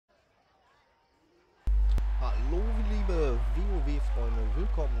liebe WoW-Freunde,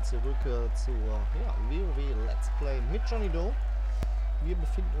 willkommen zurück zur WoW Let's Play mit Johnny Doe. Wir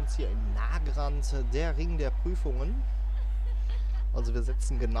befinden uns hier im Nagrand der Ring der Prüfungen. Also wir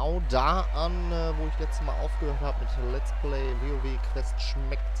setzen genau da an, wo ich letztes Mal aufgehört habe mit Let's Play WoW Quest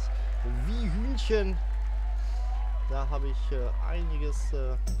schmeckt wie Hühnchen. Da habe ich einiges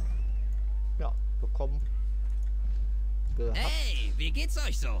bekommen. Hey, wie geht's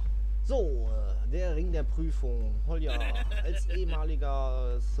euch so? So, der Ring der Prüfung. Hol yelaa. Als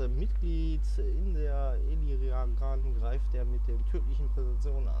ehemaliges Mitglied in der Elirian greift er mit den tödlichen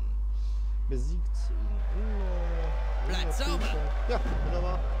Präsentionen an. Besiegt ihn. Bleibt sauber! Ja,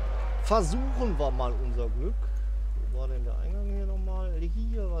 wunderbar. Versuchen wir mal unser Glück. Wo war denn der Eingang hier nochmal?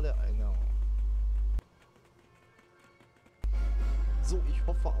 Hier war der Eingang. So, ich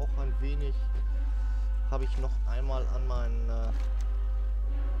hoffe auch ein wenig habe ich noch einmal an meinen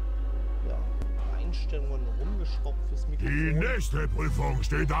Einstellungen rumgeschraubt fürs Mikrofon. Die nächste Prüfung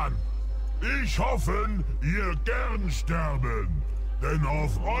steht an. Ich hoffe, ihr gern sterben. Denn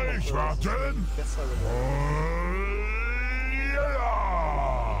auf euch warten...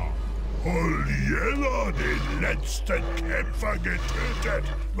 Hol yelaa, den letzten Kämpfer getötet,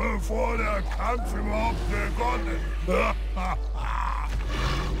 bevor der Kampf überhaupt begonnen. Ja,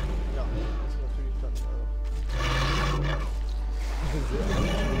 das ist natürlich dann sehr gut.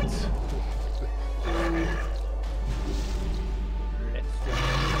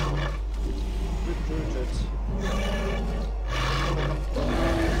 Getötet.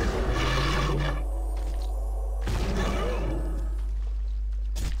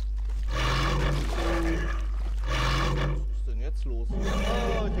 Was ist denn jetzt los? Oh,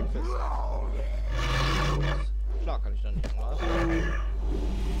 ich häng fest. Klar kann ich da nicht mal.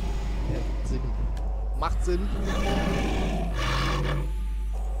 Ja, Sinn. Macht Sinn.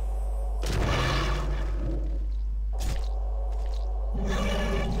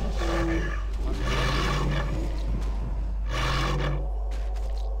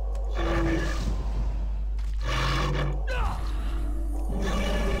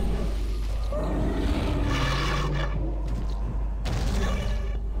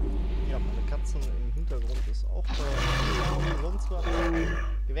 Im Hintergrund ist auch wie sonst was.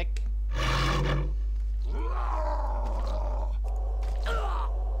 Geh weg.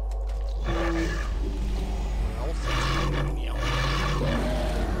 Raussetzen. Miau.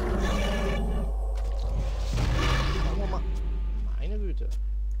 Schauen wir mal. Meine Güte.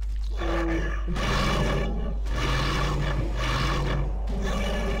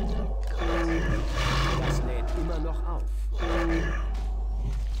 Das lädt immer noch auf.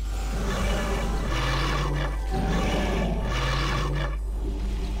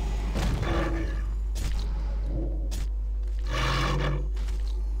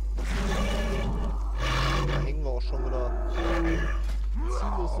 Schon wieder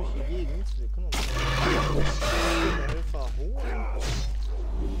ziellos durch die Gegend. Wir können uns mal Helfer holen.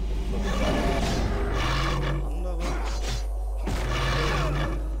 Andere.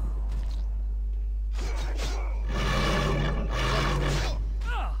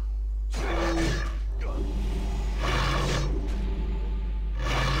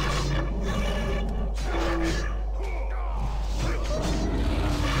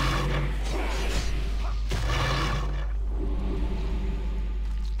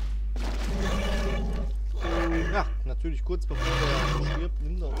 Ja, natürlich kurz bevor der stirbt,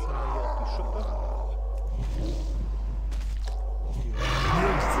 nimmt er uns dann mal hier auf die Schippe.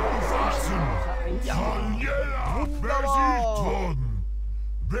 Hol yelaa besiegt worden.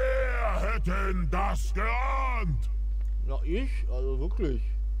 Wer hätte denn das geahnt? Na, ich? Also wirklich.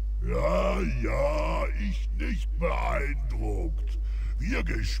 Ja, ich nicht beeindruckt. Wir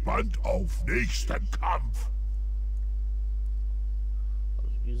gespannt auf nächsten Kampf. Also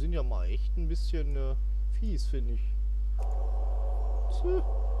die sind ja mal echt ein bisschen fies, finde ich. So.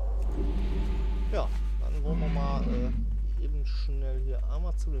 Ja, dann wollen wir mal eben schnell hier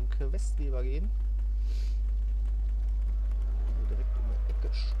einmal zu dem Questgeber gehen. Der direkt in der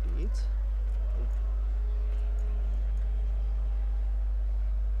Ecke steht.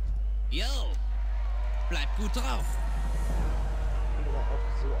 Yo, bleibt gut drauf. Ich bin aber auch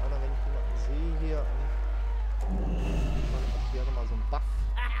so einer, wenn ich jemanden sehe hier. Ich gerne mal so einen Buff.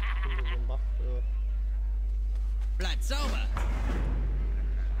 Ich finde so einen Buff. Bleibt sauber.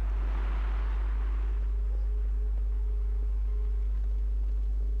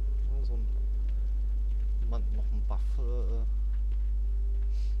 So jemanden noch einen Buff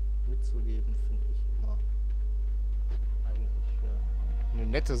mitzugeben, finde ich immer eigentlich eine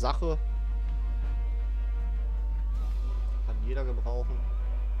nette Sache. Kann jeder gebrauchen.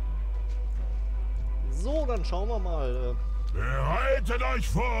 So, dann schauen wir mal. Bereitet euch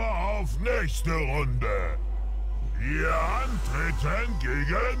vor auf nächste Runde. Wir antreten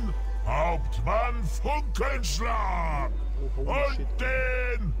gegen Hauptmann Funkenschlag und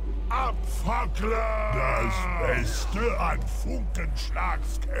den Abfackler. Das Beste an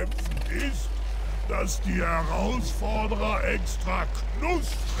Funkenschlagskämpfen ist, dass die Herausforderer extra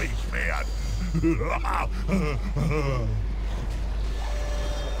knusprig werden. Ich begrüße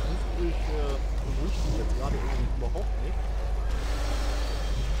mich jetzt gerade irgendwie überhaupt nicht.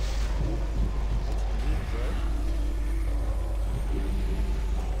 Ganz im Gegenteil.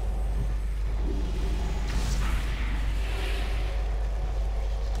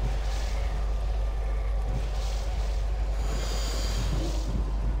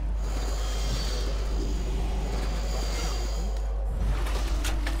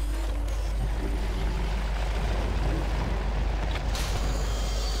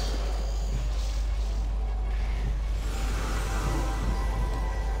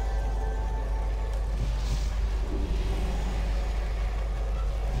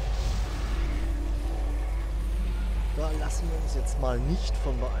 Da lassen wir uns jetzt mal nicht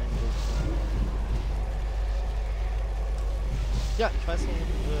von beeindrucken. Ja, ich weiß nicht,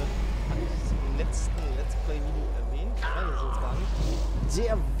 hatte ich es im letzten Let's Play-Video erwähnt? Ich weiß es jetzt gar nicht.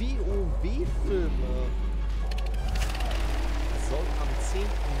 Der WoW-Film soll am 10.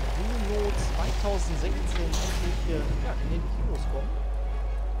 Juni 2016 endlich in den Kinos kommen.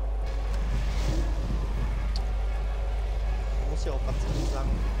 Ich muss ja auch ganz ehrlich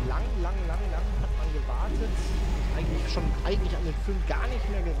sagen, lang hat man gewartet. Eigentlich an den Film gar nicht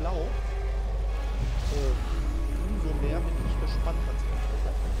mehr geglaubt. Umso mehr bin ich gespannt, was es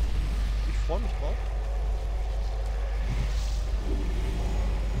wird. Ich freue mich drauf.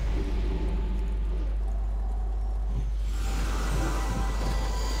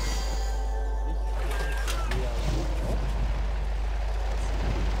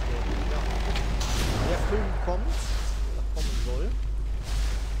 Der Film kommt, oder kommen soll.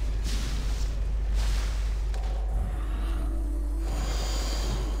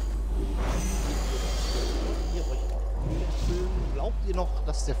 Glaubt ihr noch,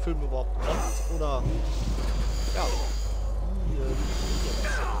 dass der Film überhaupt kommt? Oder ja, wie ihr das?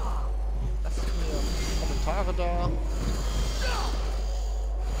 Lasst mir Kommentare da.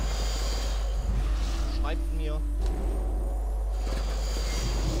 Schreibt mir.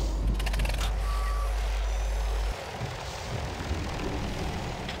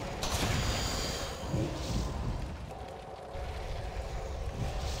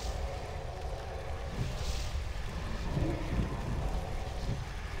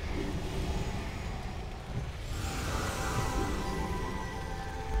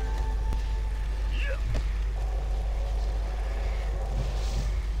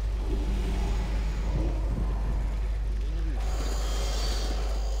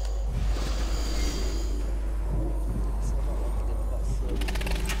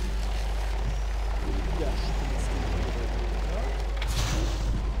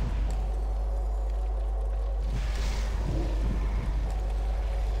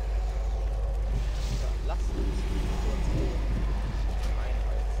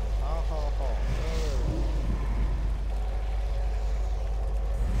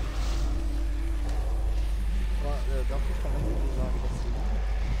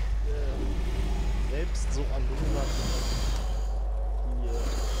 So an Monat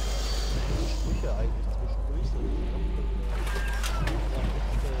die Sprüche eigentlich zwischendurch so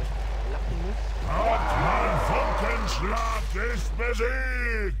lachen muss. Hauptmann Funkenschlag ist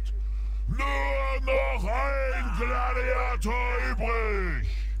besiegt! Nur noch ein Gladiator übrig!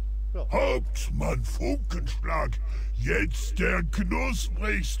 Ja. Hauptmann Funkenschlag, jetzt der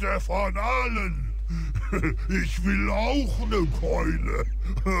knusprigste von allen! Ich will auch eine Keule.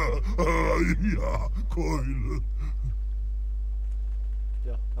 Ja, Keule.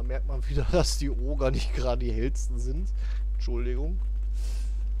 Ja, da merkt man wieder, dass die Oger nicht gerade die hellsten sind. Entschuldigung.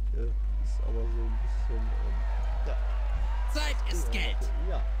 Ist aber so ein bisschen... ja. Zeit ist Geld.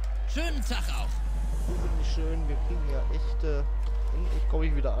 Ja. Schönen Tag auch. Wir sind nicht schön. Wir kriegen ja echte... Endlich komme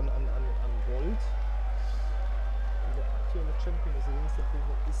ich wieder an Gold. Der aktuelle Champion ist der jüngste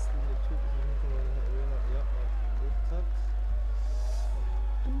Prüfung ist in der tödlichen Arena. Ja, erlebt hat.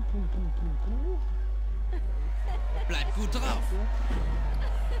 Bleib gut drauf.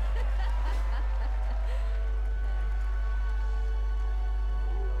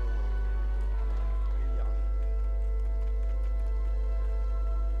 Ja.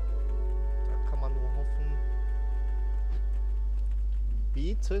 Da kann man nur hoffen,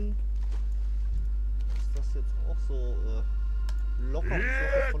 beten, dass das jetzt auch so locker und flockig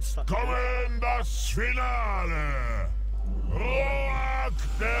Jetzt vonstatten geht. kommen das Finale. Roak,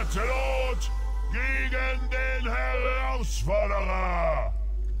 der Zelot, gegen den Herausforderer.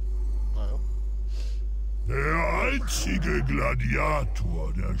 Naja. Der einzige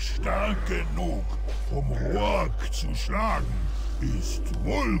Gladiator, der stark genug, um Roak zu schlagen, ist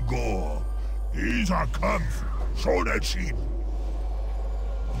Vulgor. Dieser Kampf schon entschieden.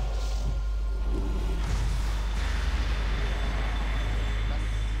 Das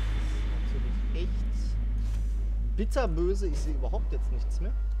ist natürlich echt bitterböse. Ich sehe überhaupt jetzt nichts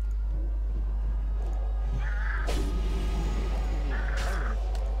mehr.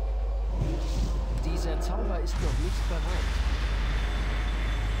 Dieser Zauber ist noch nicht bereit.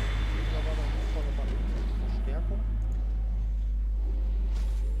 Aber dann noch mal eine Verstärkung.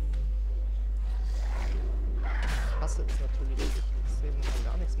 Ich hasse es natürlich echt extrem, wenn man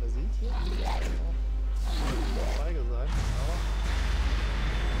gar nichts mehr sieht hier. Feige sein, aber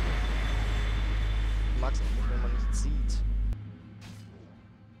ich mag es auch nicht, wenn man nichts sieht.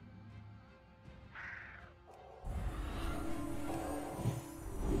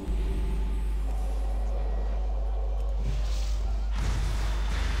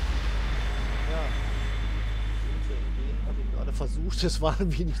 Ja, Hilfe entgehen habe ich gerade versucht, es war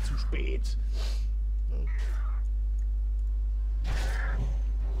ein wenig zu spät. Ne?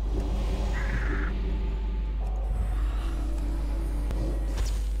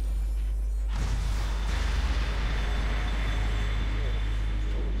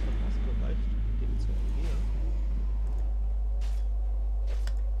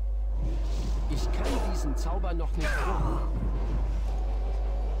 Ich kann diesen Zauber noch nicht wirken.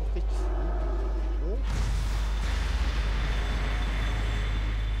 Richtig. So.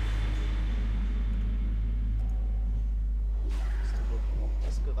 Das wird auch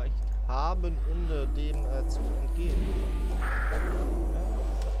ausgereicht haben, um dem zu entgehen.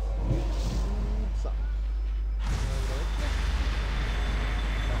 So.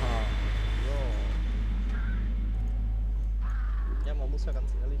 Aha. So. Ja, man muss ja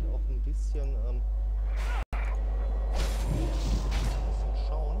ganz ehrlich auch ein bisschen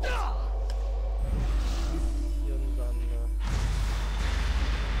schauen. Ein bisschen dann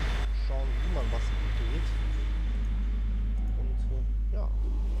schauen, wie man was geht. Und ja,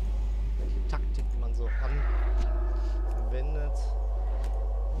 welche Taktik man so anwendet.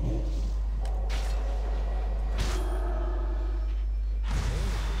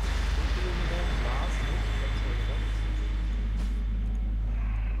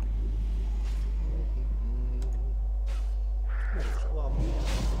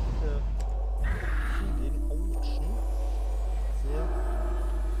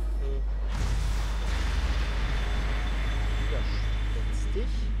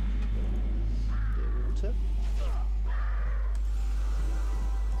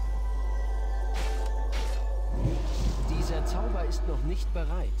 Dieser Zauber ist noch nicht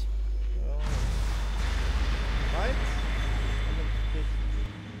bereit. Ja. Right.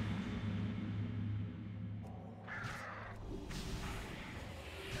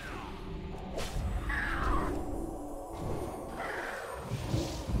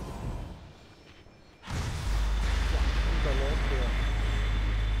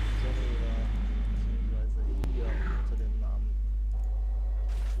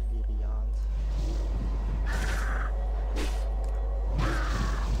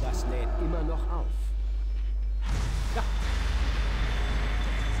 Das lädt immer noch auf.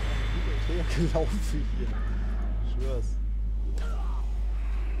 Gelaufen hier. Ich schwör's.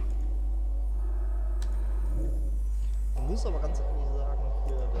 Man muss aber ganz ehrlich sagen,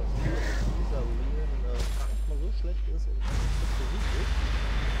 hier, dass dieser Real gar nicht mal so schlecht ist und gar nicht schlecht besiegt ist.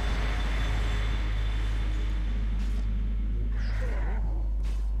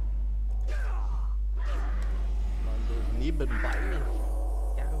 Mal so nebenbei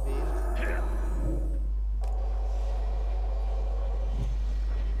erwähnt.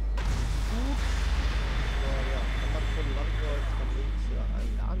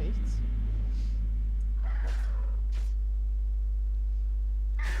 Gar nichts.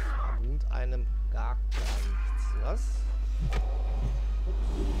 Und einem gar nichts. Was? Ups.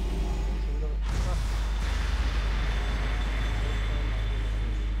 Schon wieder was gemacht.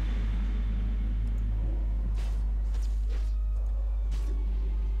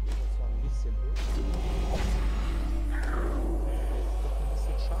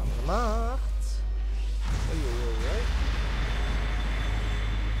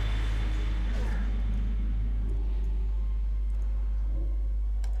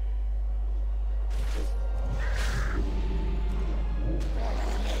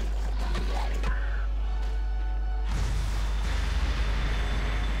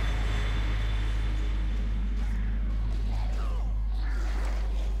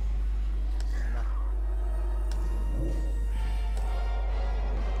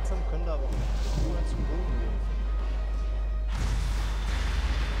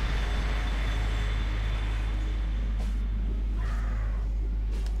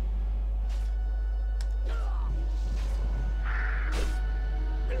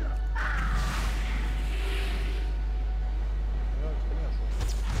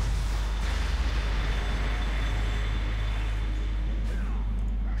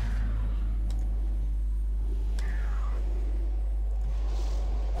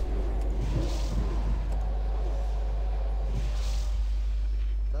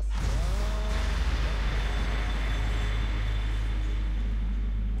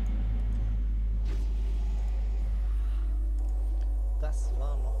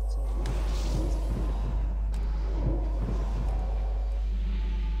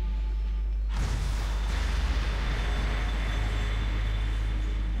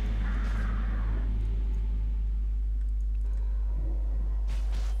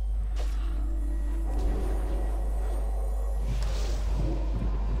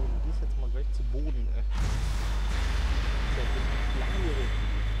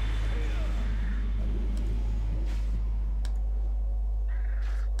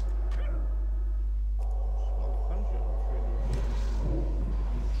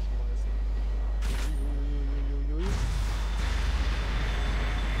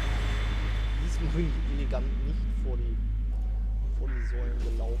 elegant nicht vor die Säulen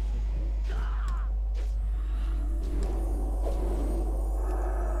gelaufen.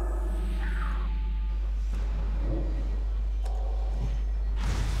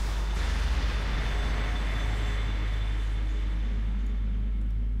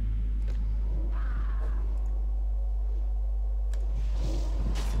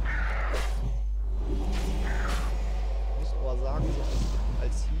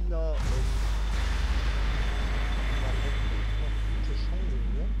 Als Healer man hat noch gute Chancen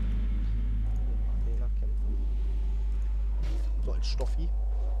hier. Arena kämpfen. So als Stoffi.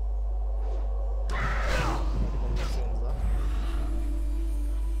 Wie man so schön sagt.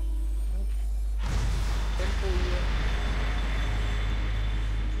 Tempo hier.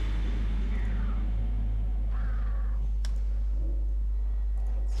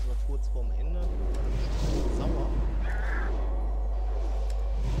 Jetzt ist er kurz vorm Ende. Sauer.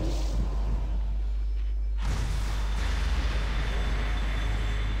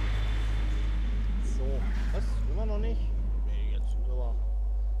 Was? Immer noch nicht? Nee, jetzt ist aber...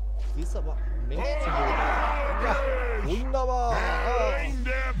 Sie ist aber Mensch zu Boden. Ja, wunderbar. Der Ring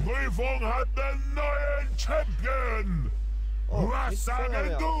der Prüfung hat einen neuen Champion. Oh, Was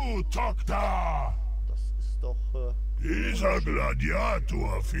sagen du, Doktor? Das ist doch... Dieser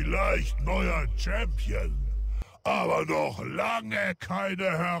Gladiator vielleicht neuer Champion, aber noch lange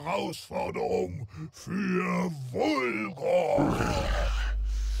keine Herausforderung für Vulgor.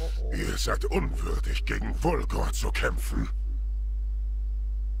 Oh. Ihr seid unwürdig, gegen Vulgor zu kämpfen.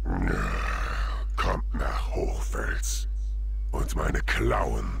 Kommt nach Hochfels und meine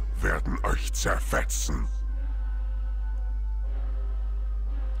Klauen werden euch zerfetzen.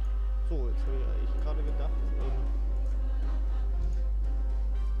 So, jetzt habe ich gerade gedacht,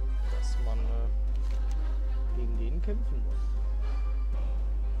 dass man gegen den kämpfen muss.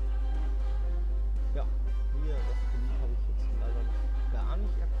 Ja, hier, das Gebiet habe ich jetzt leider noch gar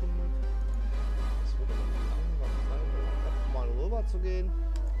nicht erkundet. Das würde aber langsam sein, mal rüber zu gehen.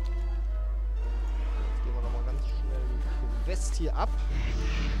 Jetzt gehen wir nochmal ganz schnell die Quest hier ab.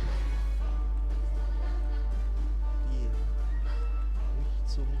 Die mich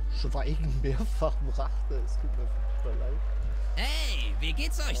zum Schweigen mehrfach brachte. Es tut mir furchtbar leid. Hey, wie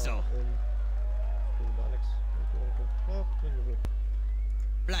geht's euch so? Ich bin gar nichts.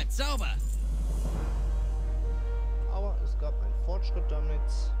 Bleibt sauber. Aber es gab einen Fortschritt damit.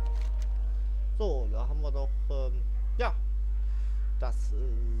 So, da haben wir doch, ja, das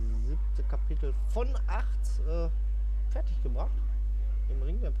 7. Kapitel von 8 fertig gebracht. Im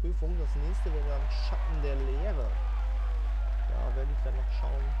Ring der Prüfung. Das nächste wäre dann Schatten der Leere. Da werde ich dann noch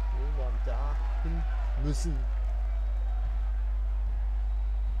schauen, wo wir da hin müssen.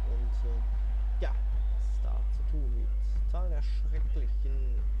 Und ja, was es da zu tun gibt. Tal der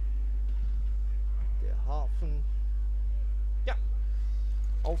Schrecklichen. Der Hafen. Ja,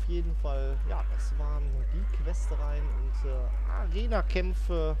 auf jeden Fall, ja, das waren die Questereien und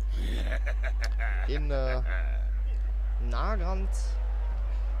Arena-Kämpfe in Nagrand,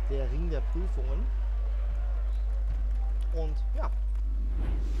 der Ring der Prüfungen. Und ja,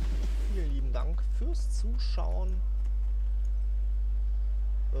 vielen lieben Dank fürs Zuschauen.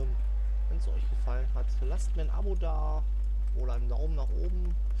 Wenn es euch gefallen hat, lasst mir ein Abo da oder einen Daumen nach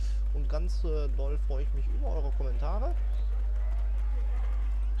oben. Und ganz doll freue ich mich über eure Kommentare.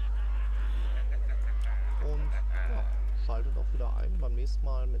 Und ja, schaltet auch wieder ein beim nächsten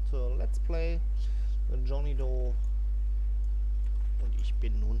Mal mit Let's Play Johnny Do. Und ich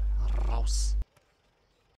bin nun raus.